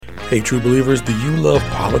Hey, true believers, do you love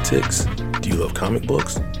politics? Do you love comic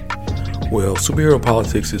books? Well, Superhero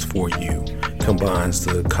Politics is for you. Combines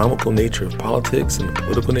the comical nature of politics and the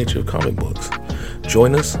political nature of comic books.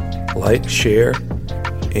 Join us, like, share,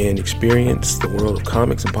 and experience the world of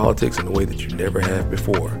comics and politics in a way that you never have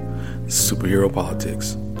before. This is Superhero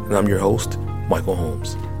Politics, and I'm your host, Michael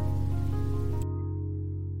Holmes.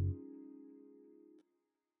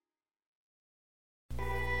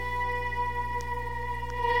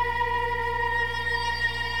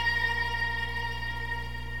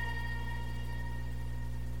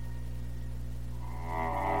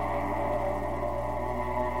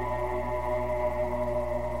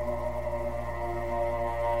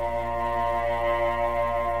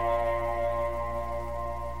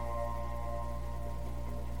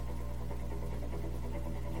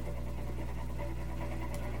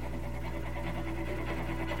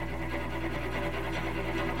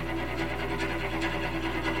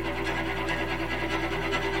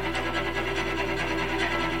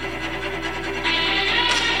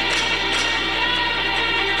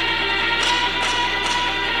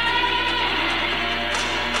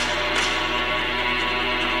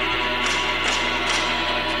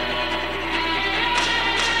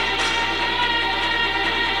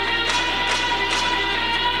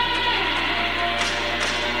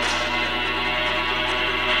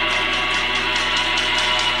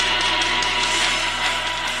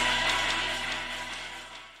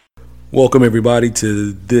 Welcome everybody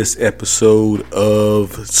to this episode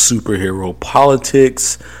of Superhero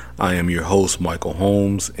Politics. I am your host, Michael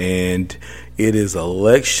Holmes, and it is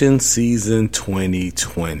election season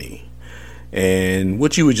 2020. And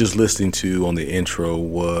what you were just listening to on the intro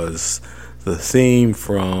was the theme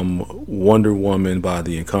from Wonder Woman by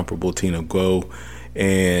the incomparable Tina Guo.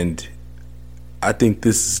 And I think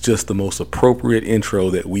this is just the most appropriate intro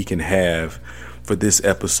that we can have for this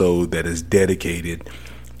episode that is dedicated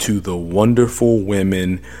to the wonderful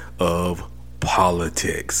women of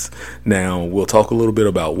politics. Now, we'll talk a little bit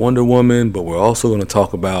about Wonder Woman, but we're also going to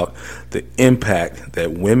talk about the impact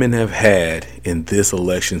that women have had in this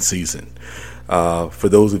election season. For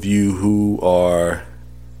those of you who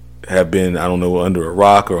have been, under a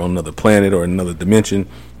rock or on another planet or another dimension,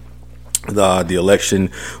 the election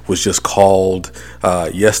was just called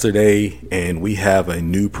yesterday, and we have a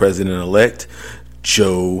new president-elect,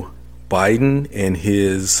 Joe Biden, and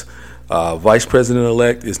his vice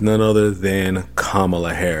president-elect is none other than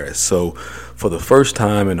Kamala Harris. So for the first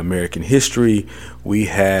time in American history, we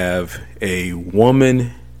have a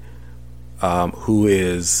woman who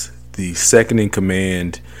is the second in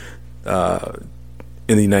command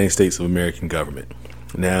in the United States of American government.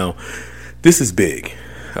 Now, this is big.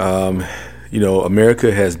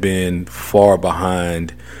 America has been far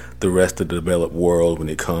behind the rest of the developed world when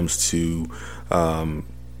it comes to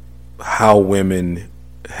how women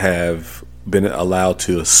have been allowed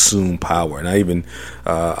to assume power. And I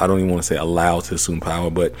don't even want to say allowed to assume power,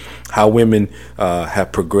 but how women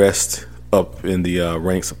have progressed up in the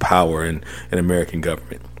ranks of power in American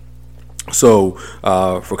government. So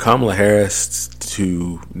for Kamala Harris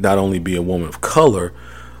to not only be a woman of color,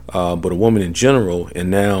 but a woman in general, and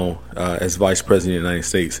now as vice president of the United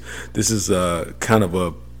States, this is kind of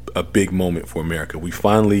a big moment for America. We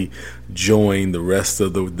finally join the rest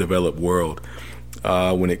of the developed world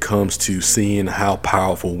when it comes to seeing how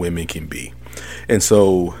powerful women can be. And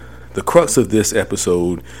so the crux of this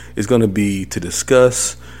episode is going to be to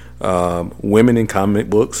discuss women in comic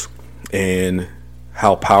books and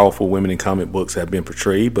how powerful women in comic books have been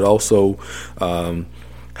portrayed, but also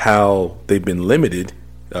how they've been limited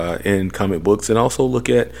in comic books, and also look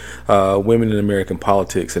at women in American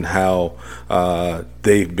politics and how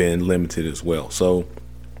they've been limited as well. So,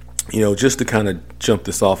 just to kind of jump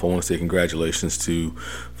this off, I want to say congratulations to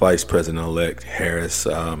Vice President-elect Harris.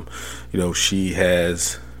 She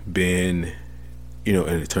has been,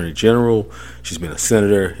 an attorney general. She's been a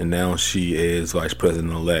senator, and now she is vice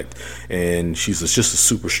president-elect, and she's just a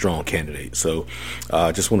super strong candidate. So,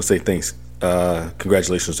 I just want to say thanks.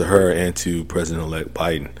 Congratulations to her and to President-elect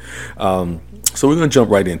Biden. So we're going to jump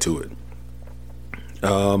right into it.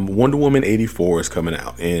 Wonder Woman 84 is coming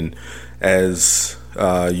out, and as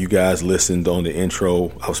you guys listened on the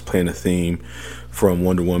intro, I was playing a theme from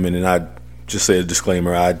Wonder Woman, and I just say a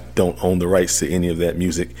disclaimer, I don't own the rights to any of that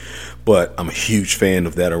music, but I'm a huge fan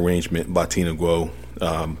of that arrangement by Tina Guo.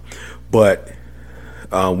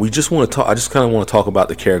 We just want to talk. I just kind of want to talk about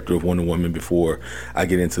the character of Wonder Woman before I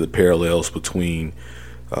get into the parallels between,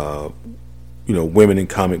 women in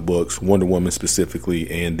comic books, Wonder Woman specifically,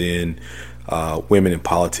 and then women in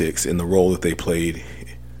politics and the role that they played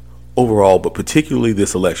overall, but particularly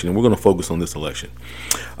this election. And we're going to focus on this election.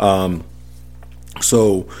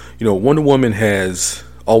 So, Wonder Woman has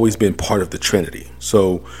always been part of the Trinity.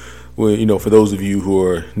 So, for those of you who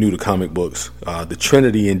are new to comic books, the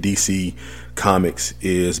Trinity in DC Comics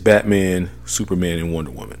is Batman, Superman, and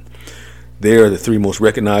Wonder Woman. They are the three most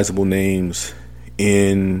recognizable names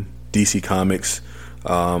in DC Comics.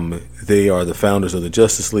 They are the founders of the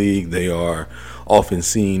Justice League. They are often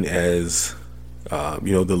seen as,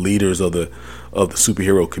 the leaders of the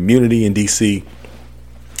superhero community in DC.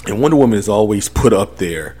 And Wonder Woman is always put up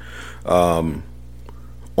there on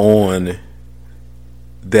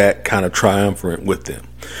that kind of triumvirate with them.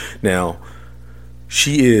 Now,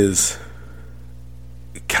 she is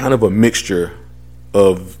kind of a mixture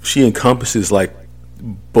of, she encompasses like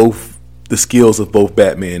both the skills of both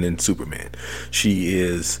Batman and Superman. She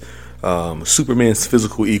is Superman's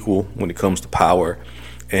physical equal when it comes to power,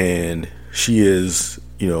 and she is,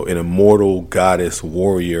 an immortal goddess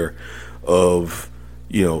warrior of,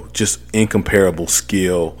 just incomparable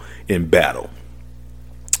skill in battle.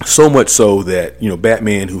 So much so that,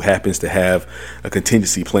 Batman, who happens to have a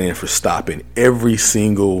contingency plan for stopping every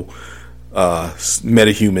single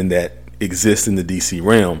metahuman that exists in the DC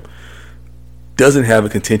realm, doesn't have a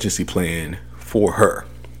contingency plan for her.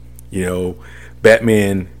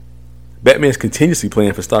 Batman's contingency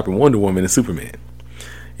plan for stopping Wonder Woman is Superman.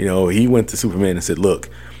 He went to Superman and said, look,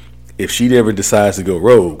 if she ever decides to go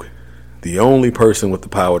rogue, the only person with the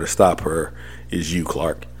power to stop her is you,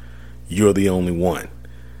 Clark. You're the only one.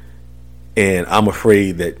 And I'm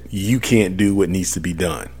afraid that you can't do what needs to be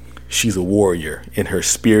done. She's a warrior in her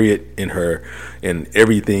spirit, in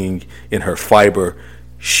everything, in her fiber.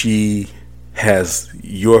 She has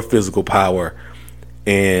your physical power,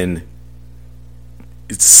 and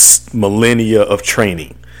it's millennia of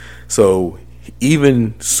training. So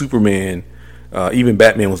even Superman, even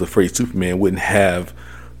Batman was afraid Superman wouldn't have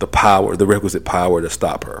the power, the requisite power to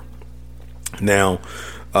stop her. Now,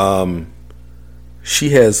 she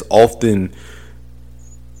has often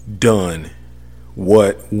done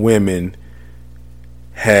what women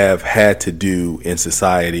have had to do in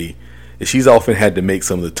society. She's often had to make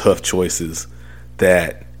some of the tough choices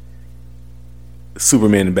that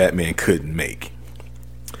Superman and Batman couldn't make.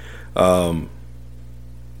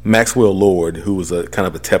 Maxwell Lord, who was a kind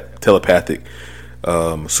of a telepathic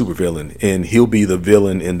supervillain, and he'll be the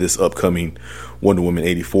villain in this upcoming Wonder Woman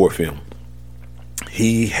 84 film.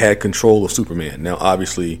 He had control of Superman. Now,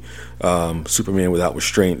 obviously, Superman without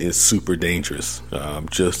restraint is super dangerous.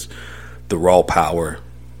 Just the raw power.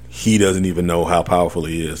 He doesn't even know how powerful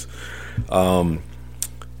he is. But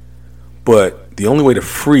the only way to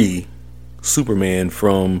free Superman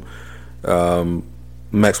from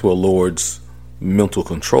Maxwell Lord's mental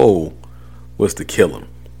control was to kill him.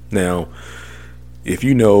 Now, if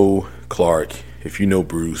you know Clark, if you know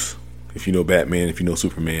Bruce, if you know Batman, if you know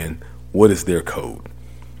Superman, what is their code?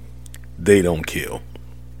 They don't kill.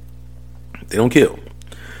 They don't kill.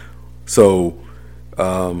 So,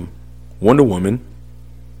 Wonder Woman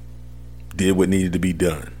did what needed to be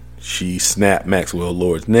done. She snapped Maxwell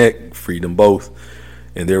Lord's neck, freed them both,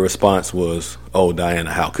 and their response was, "Oh,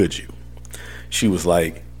 Diana, how could you?" She was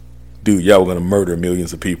like, "Dude, y'all were gonna murder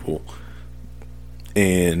millions of people,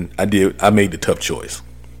 and I made the tough choice."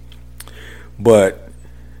 But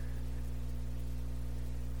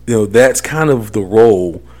that's kind of the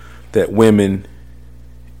role that women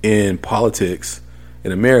in politics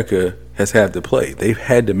in America has had to play. They've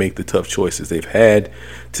had to make the tough choices. They've had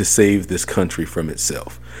to save this country from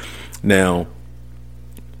itself. Now,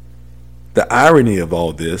 the irony of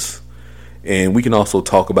all this, and we can also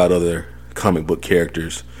talk about other comic book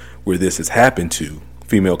characters where this has happened to,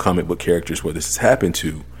 female comic book characters where this has happened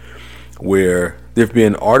to, where there have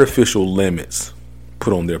been artificial limits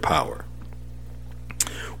put on their power.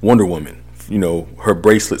 Wonder Woman, her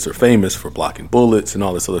bracelets are famous for blocking bullets and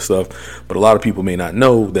all this other stuff, but a lot of people may not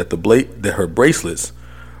know that that her bracelets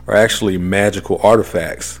are actually magical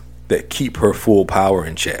artifacts that keep her full power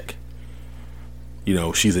in check.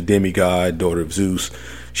 She's a demigod, daughter of Zeus.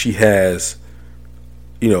 She has,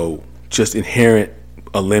 just inherent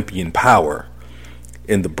Olympian power,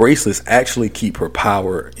 and the bracelets actually keep her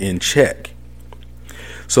power in check.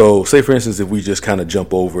 So, say for instance, if we just kind of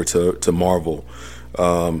jump over to Marvel,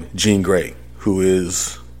 Jean Grey, who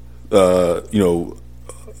is, a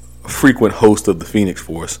frequent host of the Phoenix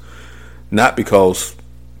Force, not because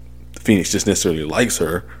the Phoenix just necessarily likes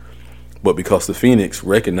her, but because the Phoenix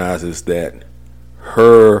recognizes that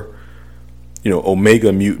her,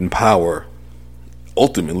 Omega mutant power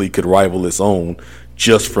ultimately could rival its own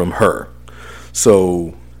just from her.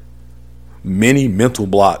 So many mental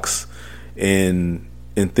blocks and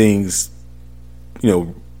and things,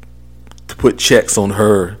 to put checks on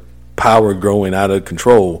her power growing out of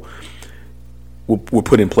control were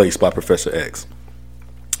put in place by Professor X.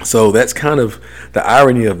 So that's kind of the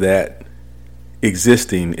irony of that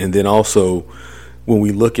existing. And then also when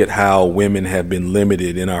we look at how women have been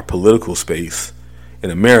limited in our political space in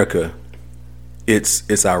America,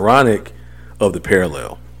 it's ironic of the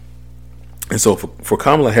parallel. And so for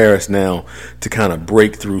Kamala Harris now to kind of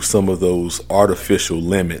break through some of those artificial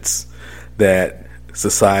limits that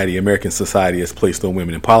American society has placed on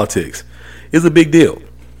women in politics is a big deal.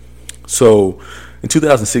 So in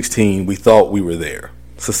 2016, we thought we were there.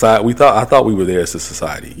 I thought we were there as a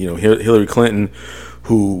society. Hillary Clinton,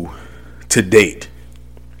 who to date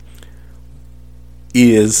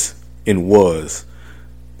is and was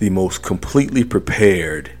the most completely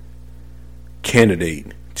prepared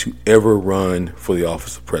candidate to ever run for the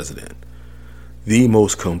office of president. The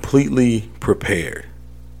most completely prepared,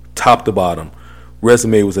 top to bottom.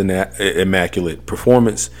 Resume was immaculate.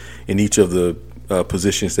 Performance in each of the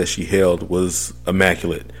positions that she held was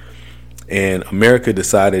immaculate. And America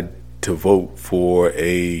decided to vote for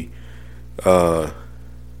a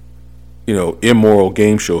immoral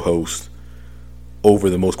game show host over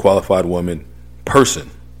the most qualified person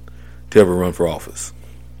to ever run for office.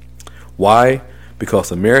 Why?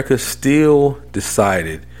 Because America still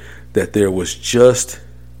decided that there was just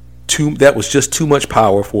too much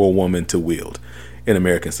power for a woman to wield in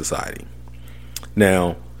American society.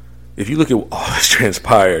 Now, if you look at all that's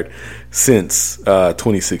transpired since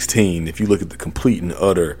 2016, if you look at the complete and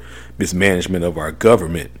utter mismanagement of our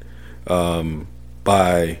government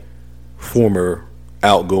by former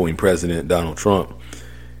outgoing President Donald Trump,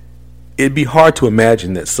 it'd be hard to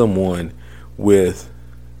imagine that someone with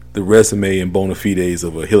the resume and bona fides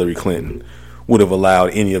of a Hillary Clinton would have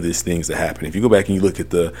allowed any of these things to happen. If you go back and you look at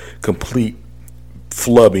the complete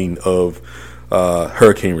flubbing of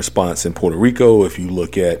hurricane response in Puerto Rico, if you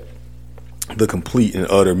look at the complete and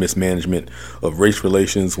utter mismanagement of race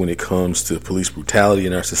relations when it comes to police brutality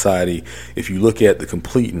in our society, if you look at the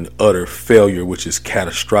complete and utter failure, which is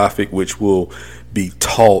catastrophic, which will be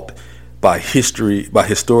taught by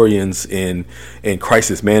historians and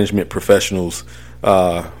crisis management professionals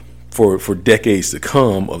for decades to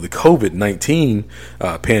come, of the COVID-19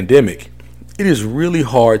 pandemic, it is really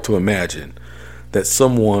hard to imagine that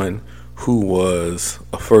someone who was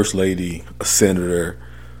a first lady, a senator,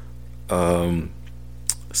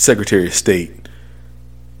 Secretary of State,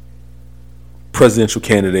 presidential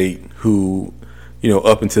candidate who,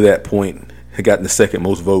 up until that point had gotten the second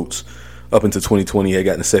most votes, up until 2020 had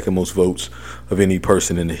gotten the second most votes of any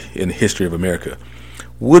person in the history of America,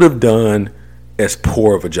 would have done as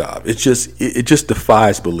poor of a job. It just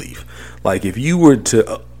defies belief. Like if you were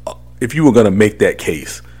going to make that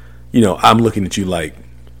case, I'm looking at you like,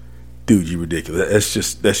 dude, you're ridiculous.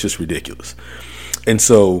 That's just ridiculous. And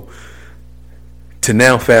so to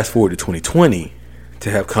now fast forward to 2020,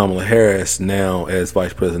 to have Kamala Harris now as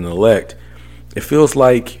vice president-elect, it feels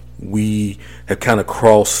like we have kind of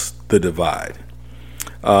crossed the divide.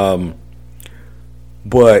 But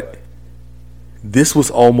this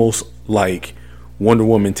was almost like Wonder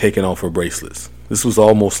Woman taking off her bracelets. This was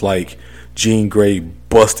almost like Jean Grey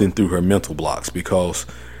busting through her mental blocks, because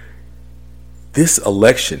this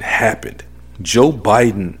election happened. Joe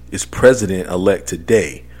Biden is president-elect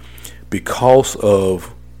today because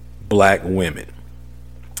of black women,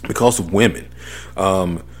 because of women.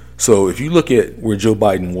 So if you look at where Joe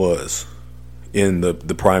Biden was in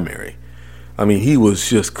the primary, I mean, he was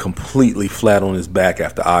just completely flat on his back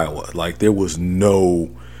after Iowa. Like there was no,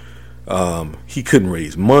 he couldn't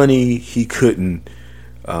raise money. He couldn't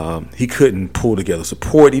pull together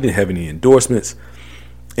support. He didn't have any endorsements.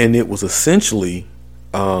 And it was essentially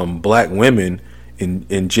black women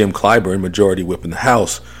in Jim Clyburn, majority whip in the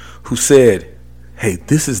House, who said, hey,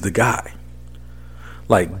 this is the guy.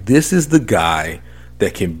 Like, this is the guy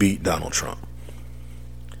that can beat Donald Trump.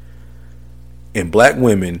 And black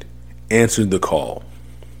women answered the call.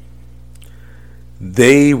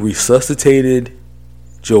 They resuscitated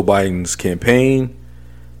Joe Biden's campaign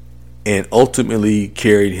and ultimately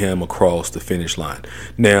carried him across the finish line.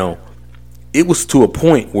 Now, it was to a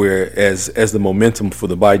point where as the momentum for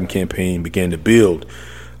the Biden campaign began to build,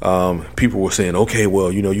 people were saying, okay,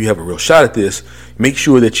 well, you have a real shot at this. Make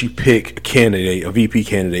sure that you pick a VP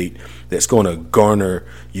candidate that's going to garner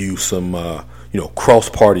you some,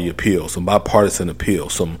 cross-party appeal, some bipartisan appeal,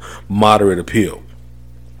 some moderate appeal.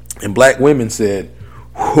 And black women said,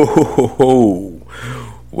 whoa,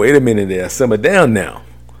 wait a minute there, simmer down now.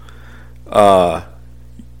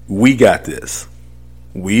 We got this.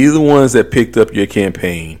 We're the ones that picked up your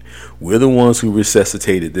campaign. We're the ones who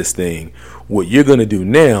resuscitated this thing. What you're going to do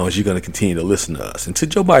now is you're going to continue to listen to us. And to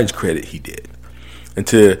Joe Biden's credit, he did. And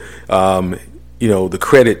to, the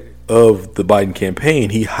credit of the Biden campaign,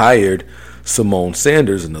 he hired Simone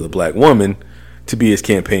Sanders, another black woman, to be his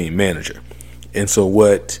campaign manager. And so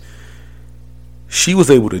what she was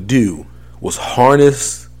able to do was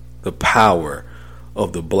harness the power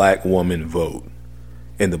of the black woman vote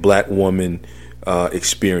and the black woman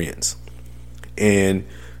experience. And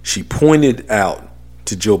she pointed out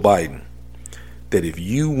to Joe Biden that if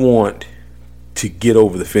you want to get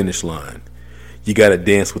over the finish line, you got to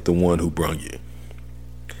dance with the one who brung you.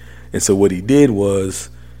 And so what he did was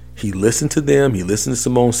he listened to them. He listened to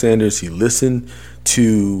Simone Sanders. He listened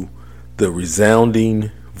to the resounding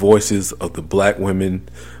voices of the black women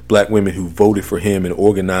who voted for him and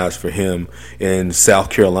organized for him in South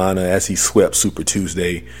Carolina as he swept Super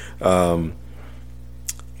Tuesday. And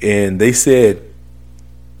they said,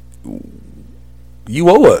 you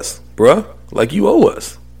owe us, bruh. Like, you owe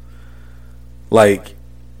us. Like,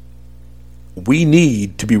 we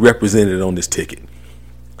need to be represented on this ticket.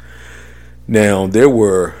 Now, there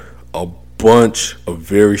were a bunch of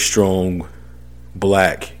very strong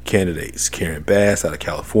black candidates. Karen Bass out of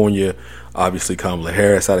California, obviously Kamala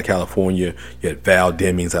Harris out of California. You had Val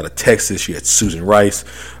Demings out of Texas. You had Susan Rice.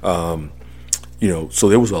 So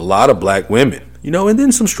there was a lot of black women, and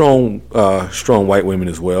then some strong white women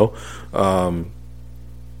as well. Governor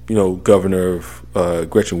of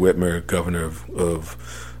Gretchen Whitmer, governor of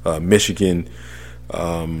Michigan,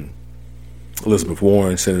 Elizabeth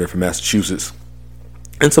Warren, senator from Massachusetts,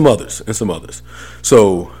 and some others.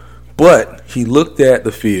 So, but he looked at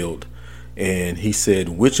the field and he said,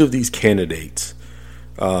 which of these candidates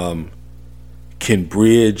can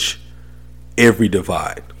bridge every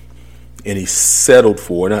divide? And he settled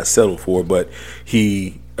on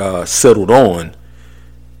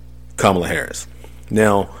Kamala Harris.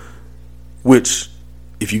 Now, which,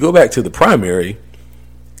 if you go back to the primary,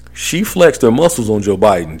 she flexed her muscles on Joe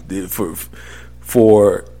Biden.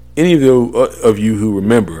 For any of you who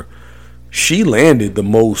remember, she landed the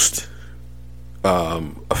most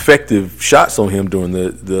effective shots on him during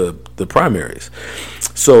the primaries.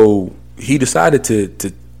 So he decided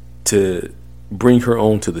to bring her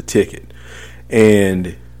on to the ticket,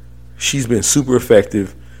 and she's been super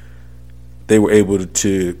effective. They were able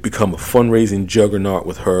to become a fundraising juggernaut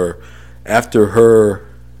with her. After her,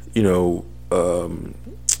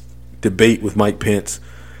 debate with Mike Pence,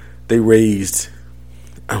 they raised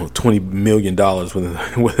 $20 million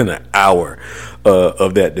within an hour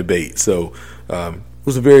of that debate. So it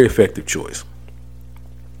was a very effective choice.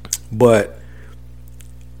 But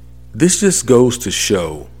this just goes to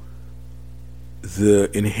show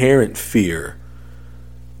the inherent fear,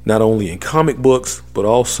 not only in comic books, but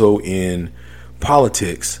also in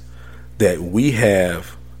politics, that we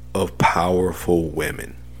have of powerful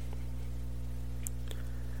women.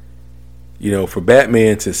 For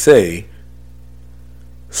Batman to say,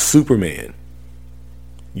 Superman,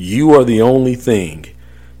 you are the only thing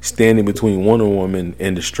standing between Wonder Woman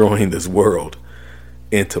and destroying this world,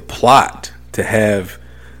 and to plot to have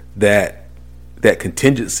that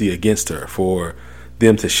contingency against her, for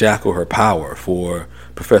them to shackle her power, for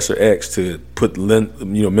Professor X to put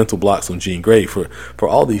mental blocks on Jean Grey, for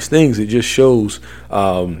all these things, it just shows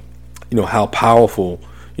how powerful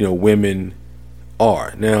women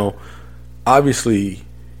are. Now, obviously,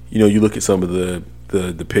 you look at some of the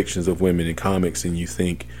depictions of women in comics and you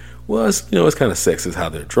think, well, it's kind of sexist how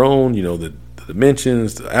they're drawn, the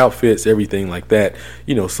dimensions, the outfits, everything like that.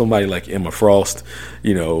 Somebody like Emma Frost,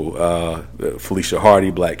 Felicia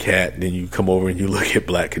Hardy, Black Cat. Then you come over and you look at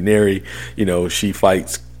Black Canary. She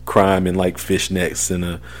fights crime in like fishnets in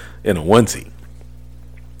a onesie,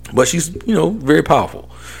 but she's very powerful.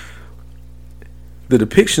 The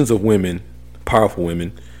depictions of women, powerful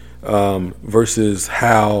women, versus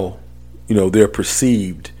how they're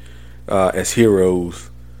perceived as heroes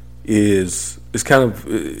is kind of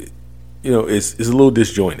is a little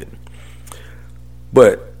disjointed.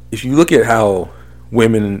 But if you look at how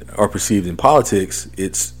women are perceived in politics,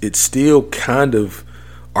 it's still kind of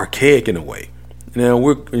archaic in a way. Now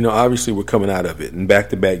we're obviously we're coming out of it. In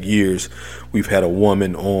back-to-back years, we've had a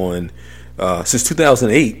woman on since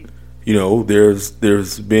 2008.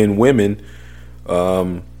 There's been women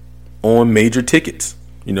on major tickets.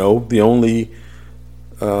 The only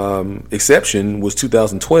exception was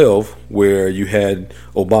 2012, where you had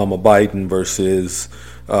Obama Biden versus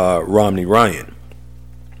Romney Ryan.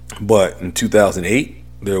 But in 2008,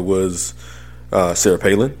 there was Sarah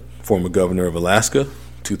Palin, former governor of Alaska.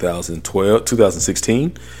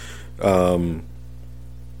 2016,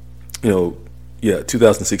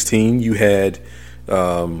 2016, you had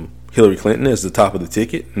Hillary Clinton as the top of the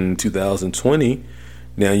ticket. In 2020,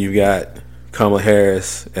 now you got Kamala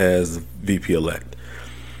Harris as VP elect.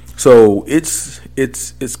 So it's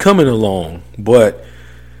coming along, but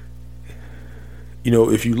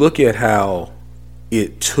if you look at how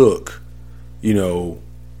it took,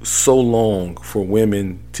 so long for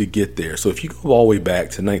women to get there. So if you go all the way back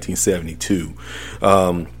to 1972,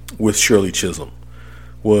 with Shirley Chisholm,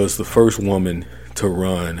 was the first woman to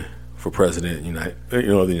run for president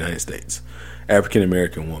of the United States, African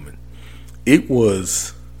American woman. It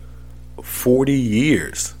was 40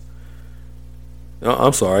 years. No,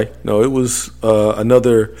 I'm sorry. No, it was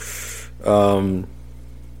another 20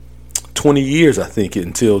 years, I think,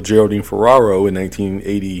 until Geraldine Ferraro in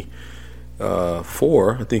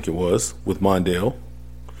 1984, I think it was, with Mondale,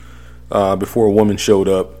 before a woman showed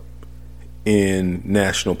up in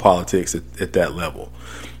national politics at that level.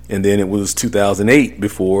 And then it was 2008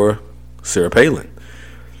 before Sarah Palin.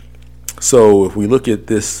 So if we look at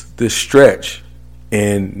this stretch,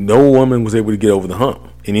 and no woman was able to get over the hump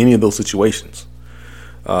in any of those situations,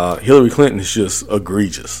 Hillary Clinton is just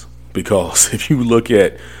egregious, because if you look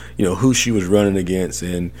at who she was running against,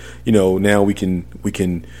 and now we can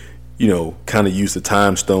kind of use the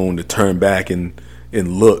time stone to turn back and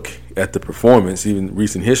look at the performance, even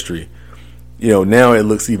recent history. Now it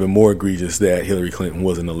looks even more egregious that Hillary Clinton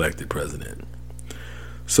wasn't elected president.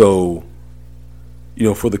 So,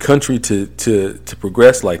 for the country to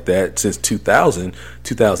progress like that since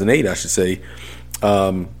 2008, I should say,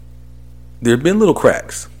 there have been little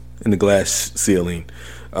cracks in the glass ceiling,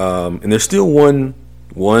 and there's still one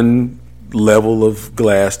level of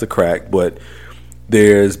glass to crack, but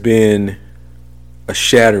there's been a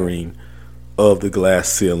shattering of the glass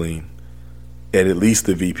ceiling at least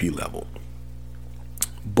the VP level.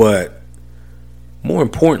 But more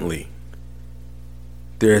importantly,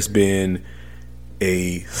 there has been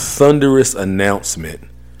a thunderous announcement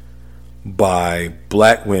by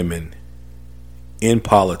black women in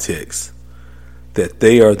politics that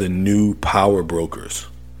they are the new power brokers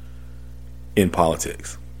in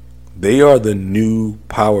politics. They are the new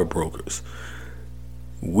power brokers.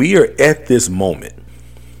 We are at this moment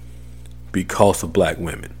because of black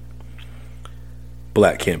women.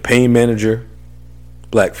 Black campaign manager,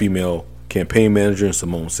 black female campaign manager,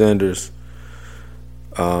 Simone Sanders.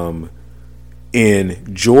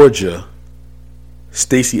 In Georgia,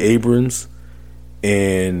 Stacey Abrams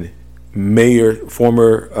and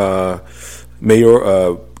former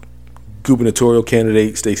mayor gubernatorial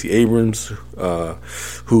candidate Stacey Abrams,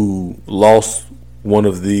 who lost one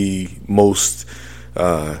of the most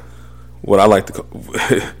what I like to call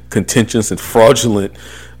contentious and fraudulent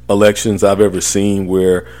elections I've ever seen,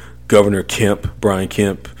 where Governor Brian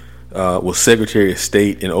Kemp, was Secretary of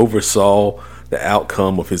State and oversaw the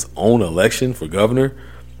outcome of his own election for governor.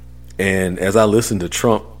 And as I listened to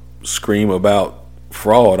Trump scream about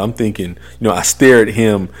fraud, I'm thinking, I stare at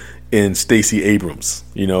him in Stacey Abrams,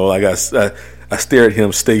 like I stare at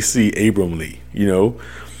him Stacey Abramly,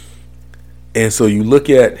 And so you look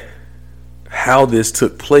at how this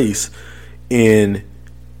took place in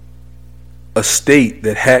a state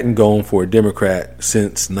that hadn't gone for a Democrat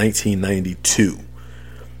since 1992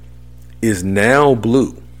 is now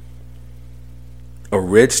blue. A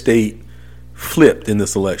red state flipped in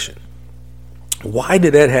this election. Why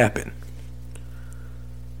did that happen?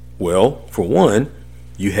 Well, for one,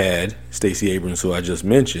 you had Stacey Abrams, who I just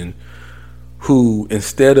mentioned, who,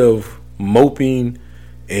 instead of moping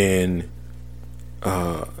and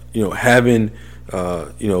having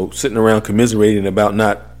sitting around commiserating about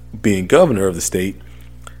not being governor of the state,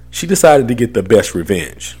 she decided to get the best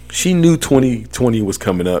revenge. She knew 2020 was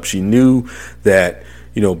coming up. She knew that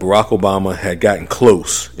Barack Obama had gotten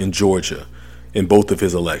close in Georgia in both of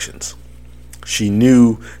his elections. She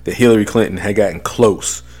knew that Hillary Clinton had gotten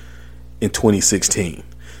close in 2016.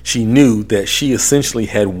 She knew that she essentially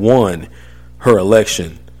had won her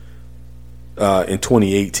election in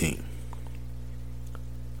 2018.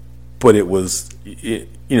 But it was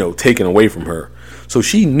taken away from her. So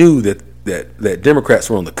she knew that Democrats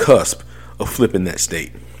were on the cusp of flipping that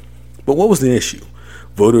state. But what was the issue?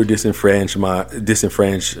 Voter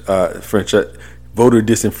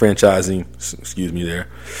disenfranchising,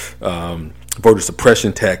 voter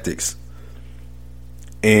suppression tactics,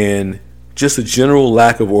 and just a general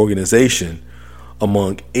lack of organization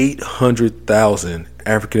among 800,000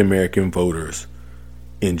 African American voters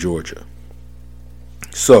in Georgia.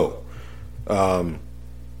 So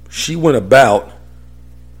she went about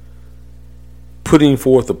putting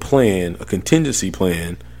forth a contingency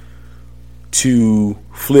plan to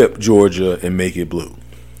flip Georgia and make it blue.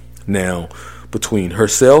 Now, between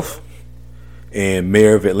herself and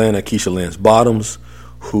Mayor of Atlanta, Keisha Lance Bottoms,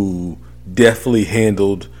 who definitely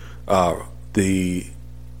handled the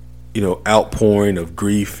outpouring of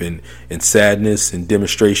grief and sadness and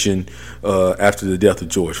demonstration after the death of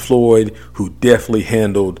George Floyd, who definitely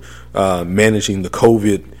handled managing the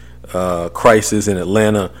COVID crisis in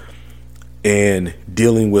Atlanta and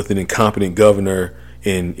dealing with an incompetent governor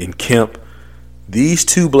in Kemp. These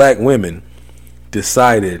two black women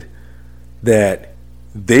decided that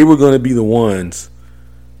they were going to be the ones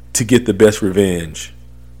to get the best revenge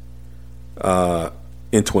in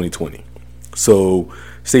 2020. So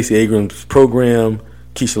Stacey Abrams' program,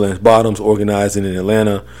 Keisha Lance Bottoms, organizing in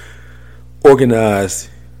Atlanta, organized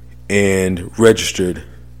and registered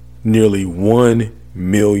nearly 1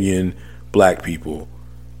 million black people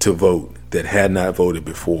to vote that had not voted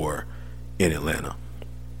before in Atlanta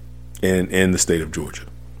and in the state of Georgia.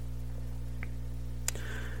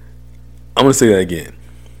 I'm going to say that again.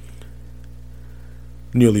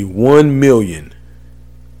 Nearly 1 million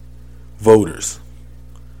voters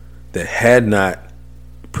that had not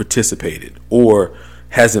participated or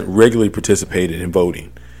hasn't regularly participated in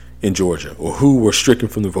voting in Georgia, or who were stricken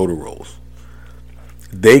from the voter rolls.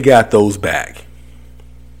 They got those back.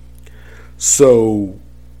 So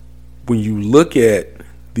when you look at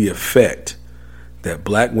the effect that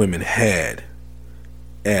black women had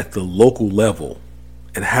at the local level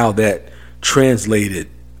and how that translated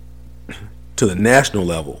to the national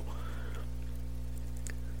level,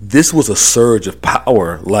 this was a surge of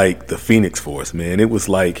power like the Phoenix Force, man. It was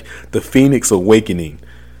like the Phoenix awakening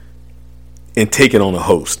and taking on a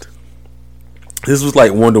host. This was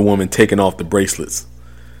like Wonder Woman taking off the bracelets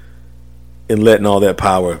and letting all that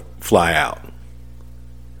power fly out.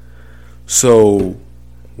 So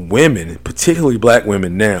women, particularly black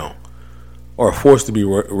women now, are a force to be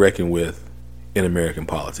reckoned with in American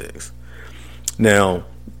politics. Now,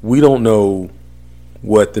 we don't know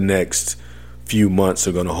what the next few months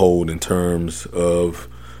are going to hold in terms of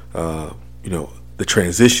the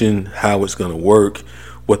transition, how it's going to work,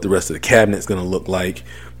 what the rest of the cabinet is going to look like.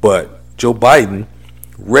 But Joe Biden,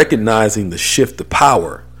 recognizing the shift of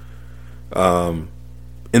power in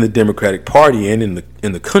the Democratic Party and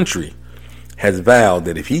in the country, has vowed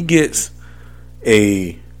that if he gets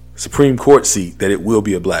a Supreme Court seat, that it will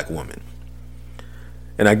be a black woman.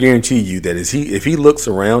 And I guarantee you that if he looks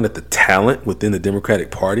around at the talent within the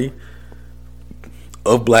Democratic Party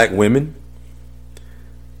of black women,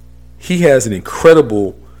 he has an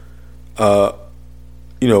incredible,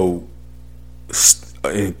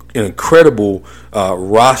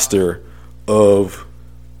 roster of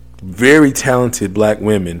very talented black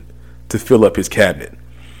women to fill up his cabinet.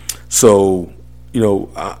 So,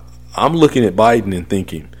 I'm looking at Biden and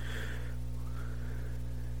thinking,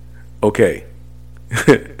 okay,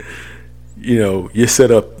 you're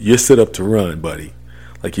set up to run, buddy.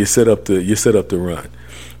 Like you're set up to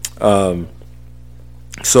run.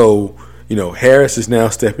 So Harris is now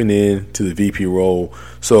stepping in to the VP role.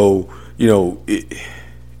 So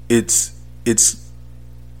it's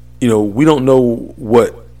we don't know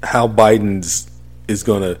how Biden's is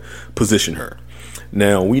going to position her.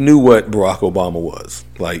 Now, we knew what Barack Obama was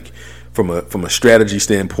like from a strategy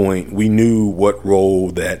standpoint. We knew what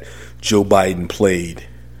role that Joe Biden played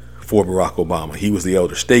for Barack Obama. He was the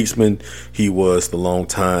elder statesman. He was the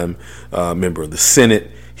longtime member of the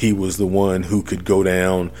Senate. He was the one who could go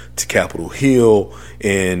down to Capitol Hill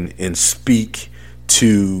and speak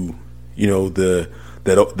to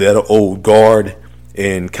that old guard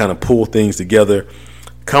and kind of pull things together.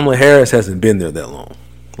 Kamala Harris hasn't been there that long.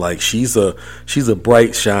 Like she's a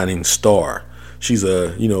bright shining star. She's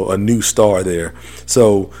a new star there.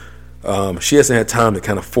 So she hasn't had time to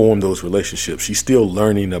kind of form those relationships. She's still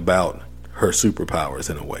learning about her superpowers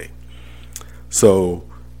in a way. So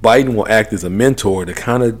Biden will act as a mentor to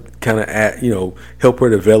kind of help her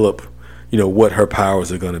develop what her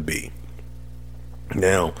powers are going to be.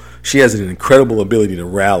 Now, she has an incredible ability to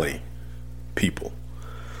rally people.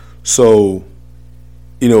 So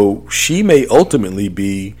she may ultimately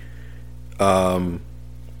be what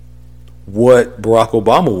Barack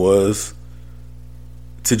Obama was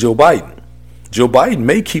to Joe Biden. Joe Biden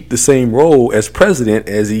may keep the same role as president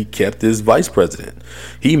as he kept as vice president.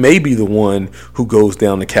 He may be the one who goes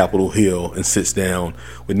down to Capitol Hill and sits down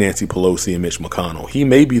with Nancy Pelosi and Mitch McConnell. He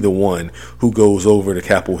may be the one who goes over to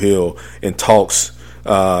Capitol Hill and talks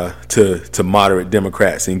to moderate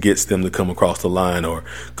Democrats and gets them to come across the line, or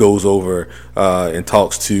goes over and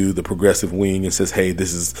talks to the progressive wing and says, hey,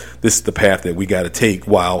 this is the path that we got to take,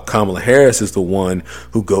 while Kamala Harris is the one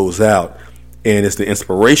who goes out and is the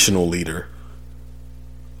inspirational leader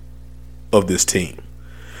of this team.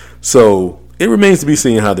 So it remains to be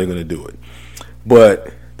seen how they're going to do it.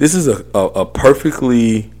 But this is a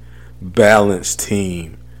perfectly balanced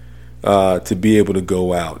team to be able to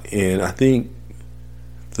go out. And I think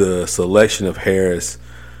the selection of Harris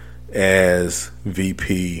as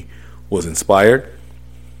VP was inspired,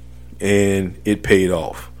 and it paid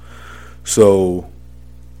off. So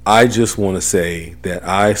I just want to say that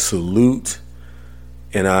I salute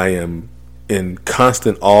and I am in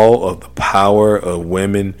constant awe of the power of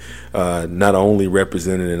women, not only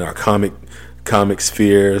represented in our comic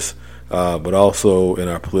spheres, but also in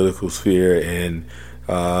our political sphere. And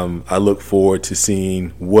I look forward to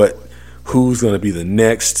seeing who's going to be the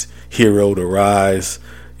next hero to rise,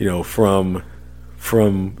 from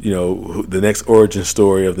the next origin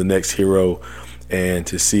story of the next hero, and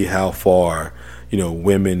to see how far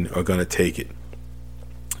women are going to take it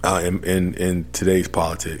in today's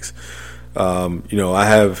politics. I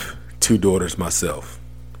have 2 daughters myself.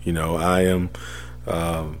 I'm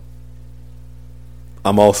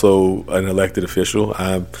also an elected official.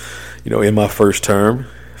 I'm, in my first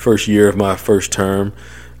year of my first term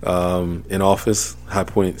in office, High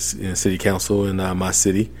Point City Council in my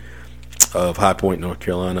city of High Point, North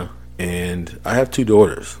Carolina. And I have 2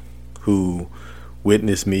 daughters who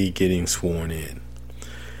witnessed me getting sworn in.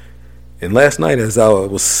 And last night, as I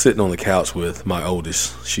was sitting on the couch with my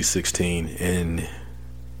oldest, she's 16, and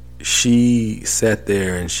she sat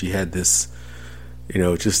there and she had this,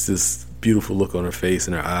 just this beautiful look on her face,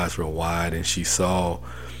 and her eyes were wide, and she saw,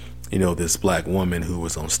 this black woman who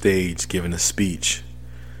was on stage giving a speech,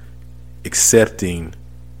 accepting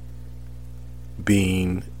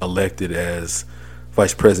being elected as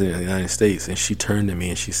Vice President of the United States. And she turned to me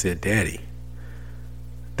and she said, "Daddy,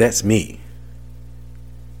 that's me.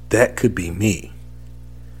 That could be me."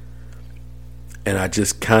 And I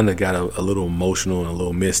just kind of got a little emotional and a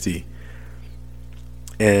little misty.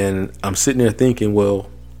 And I'm sitting there thinking, well,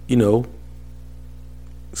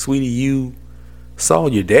 sweetie, you saw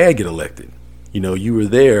your dad get elected. You were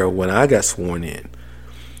there when I got sworn in.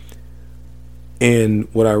 And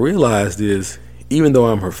what I realized is, even though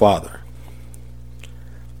I'm her father,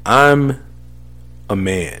 I'm a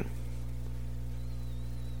man.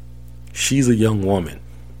 She's a young woman.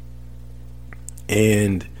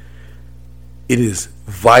 And it is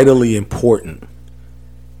vitally important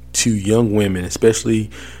to young women, especially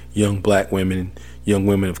young black women, young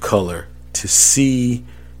women of color, to see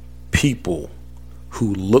people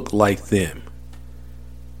who look like them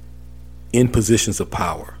in positions of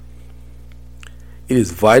power. It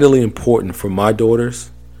is vitally important for my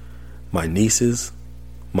daughters, my nieces,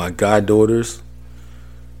 my goddaughters,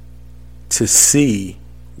 to see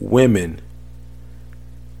women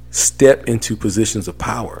step into positions of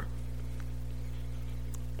power.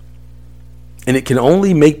 And it can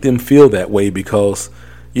only make them feel that way because,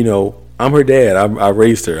 I'm her dad. I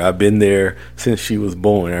raised her. I've been there since she was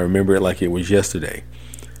born. I remember it like it was yesterday.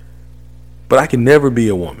 But I can never be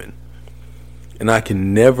a woman. And I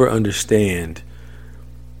can never understand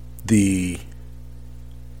the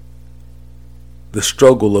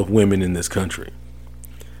struggle of women in this country,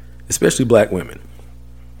 especially black women.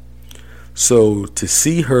 So to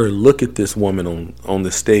see her look at this woman on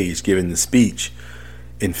the stage giving the speech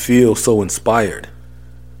and feel so inspired,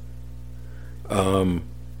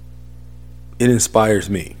 it inspires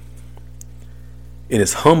me. And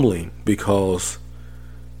it's humbling because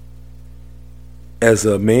as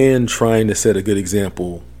a man trying to set a good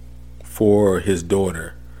example for his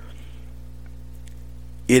daughter,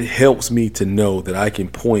 it helps me to know that I can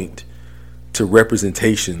point to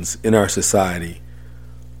representations in our society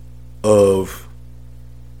of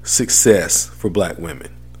success for black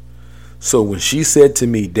women. So when she said to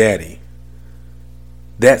me, "Daddy,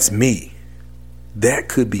 that's me. That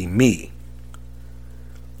could be me,"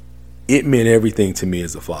 it meant everything to me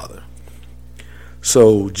as a father.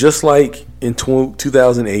 So just like in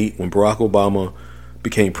 2008, when Barack Obama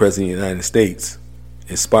became president of the United States,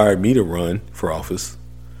 inspired me to run for office,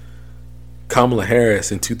 Kamala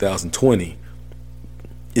Harris in 2020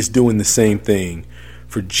 is doing the same thing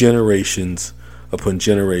for generations upon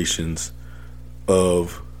generations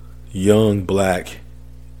of young black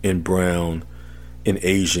and brown and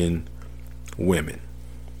Asian women.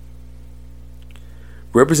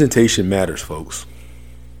 Representation matters, folks.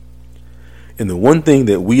 And the one thing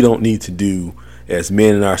that we don't need to do as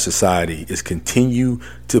men in our society is continue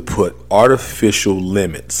to put artificial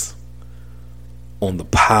limits on the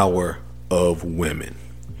power of women.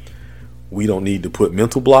 We don't need to put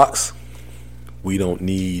mental blocks. We don't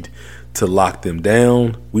need to lock them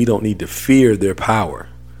down. We don't need to fear their power.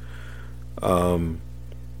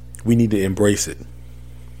 We need to embrace it.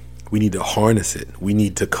 We need to harness it. We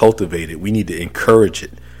need to cultivate it. We need to encourage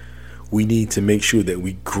it. We need to make sure that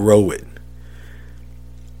we grow it.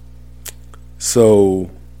 So,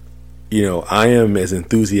 I am as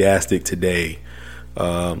enthusiastic today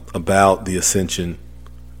about the ascension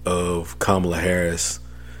of Kamala Harris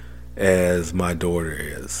as my daughter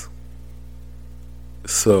is.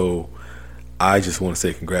 So I just want to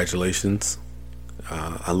say congratulations.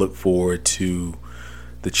 I look forward to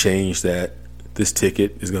the change that this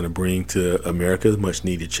ticket is going to bring to America, much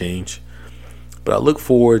needed change. But I look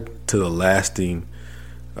forward to the lasting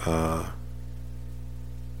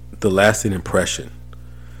impression,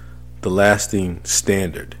 the lasting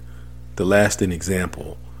standard, the lasting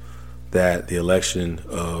example that the election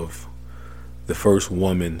of the first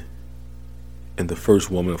woman and the first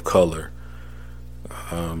woman of color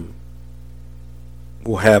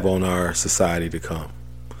will have on our society to come.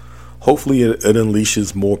 Hopefully it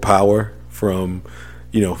unleashes more power from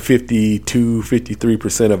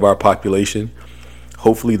 53% of our population.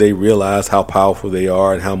 Hopefully they realize how powerful they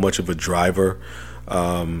are and how much of a driver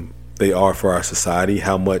they are for our society,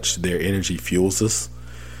 how much their energy fuels us.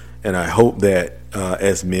 And I hope that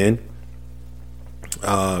as men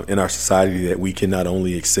in our society, that we can not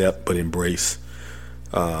only accept but embrace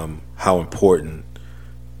how important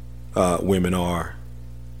women are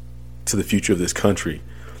to the future of this country.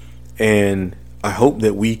 And I hope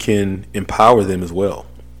that we can empower them as well.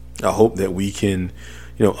 I hope that we can,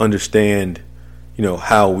 understand,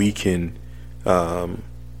 how we can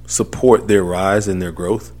support their rise and their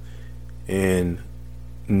growth, and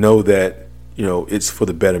know that, it's for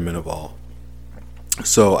the betterment of all.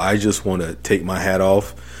 So I just want to take my hat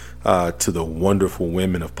off to the wonderful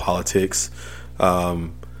women of politics.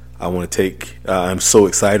 I'm so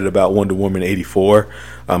excited about Wonder Woman 84.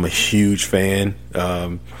 I'm a huge fan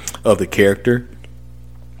of the character,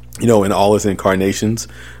 in all its incarnations.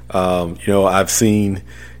 I've seen,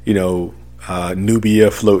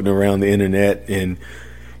 Nubia floating around the internet, and,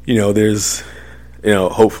 there's,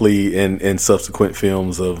 hopefully in subsequent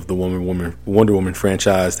films of the Wonder Woman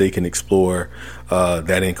franchise, they can explore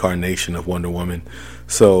that incarnation of Wonder Woman.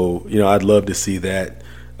 So, I'd love to see that.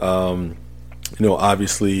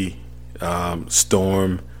 Obviously,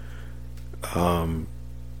 Storm,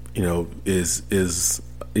 is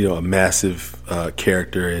a massive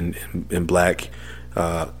character in Black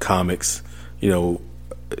comics.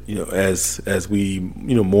 As we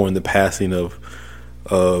mourn the passing of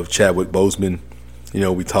Chadwick Boseman,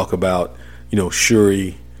 we talk about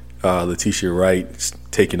Shuri, Letitia Wright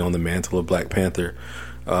taking on the mantle of Black Panther.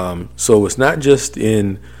 So it's not just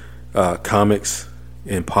in comics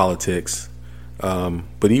and politics,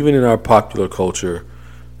 but even in our popular culture,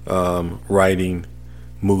 writing,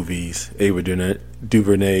 movies. Ava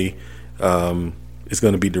DuVernay is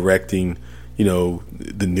going to be directing,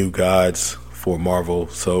 the New Gods for Marvel.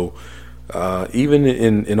 So even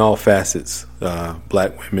in all facets,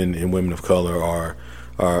 Black women and women of color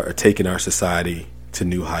are taking our society to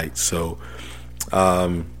new heights. So,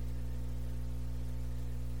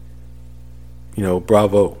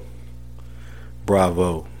 bravo.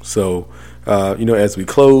 So, as we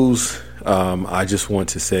close, I just want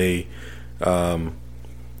to say, I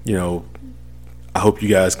hope you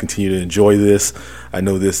guys continue to enjoy this. I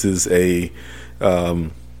know this is a,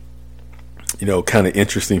 kind of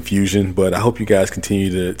interesting fusion, but I hope you guys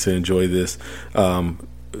continue to enjoy this.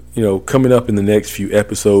 Coming up in the next few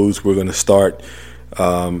episodes, we're going to start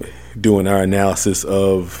doing our analysis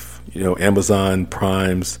of, Amazon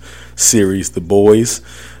Prime's series, The Boys.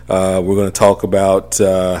 We're going to talk about,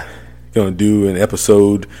 going to do an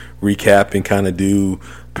episode recap and kind of do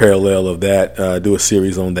parallel of that, do a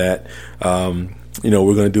series on that. We're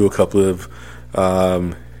going to do a couple of,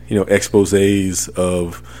 exposés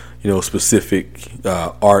of, specific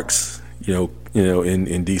arcs,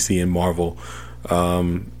 in DC and Marvel.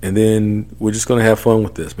 And then we're just going to have fun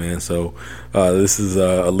with this, man. So this is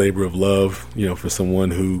a labor of love, for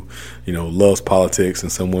someone who, loves politics,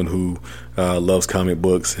 and someone who loves comic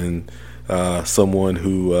books, and someone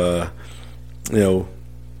who,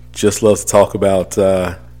 just loves to talk about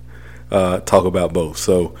both.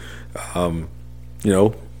 So,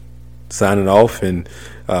 signing off, and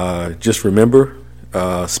just remember,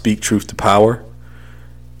 speak truth to power,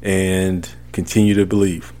 and continue to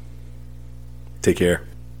believe. Take care.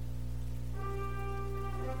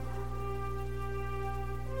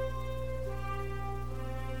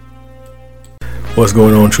 What's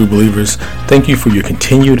going on, true believers? Thank you for your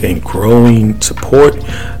continued and growing support.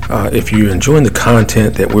 If you're enjoying the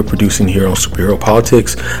content that we're producing here on Superhero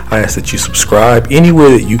Politics, I ask that you subscribe anywhere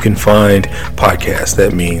that you can find podcasts.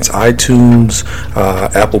 That means iTunes,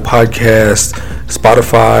 Apple Podcasts,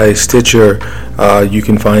 Spotify, Stitcher. You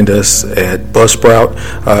can find us at Buzzsprout,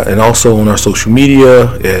 and also on our social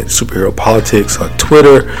media at Superhero Politics on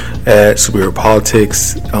Twitter, at Superhero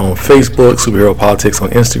Politics on Facebook, Superhero Politics on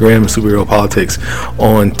Instagram, and Superhero Politics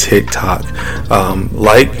on TikTok.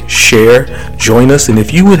 Like, share, join us, and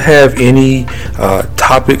if you would have any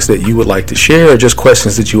topics that you would like to share or just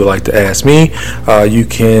questions that you would like to ask me, you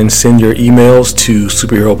can send your emails to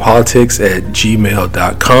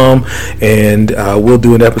superheropolitics@gmail.com, and we'll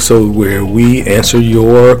do an episode where we answer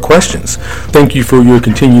your questions. Thank you for your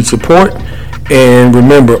continued support, and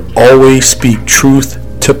remember, always speak truth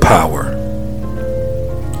to power.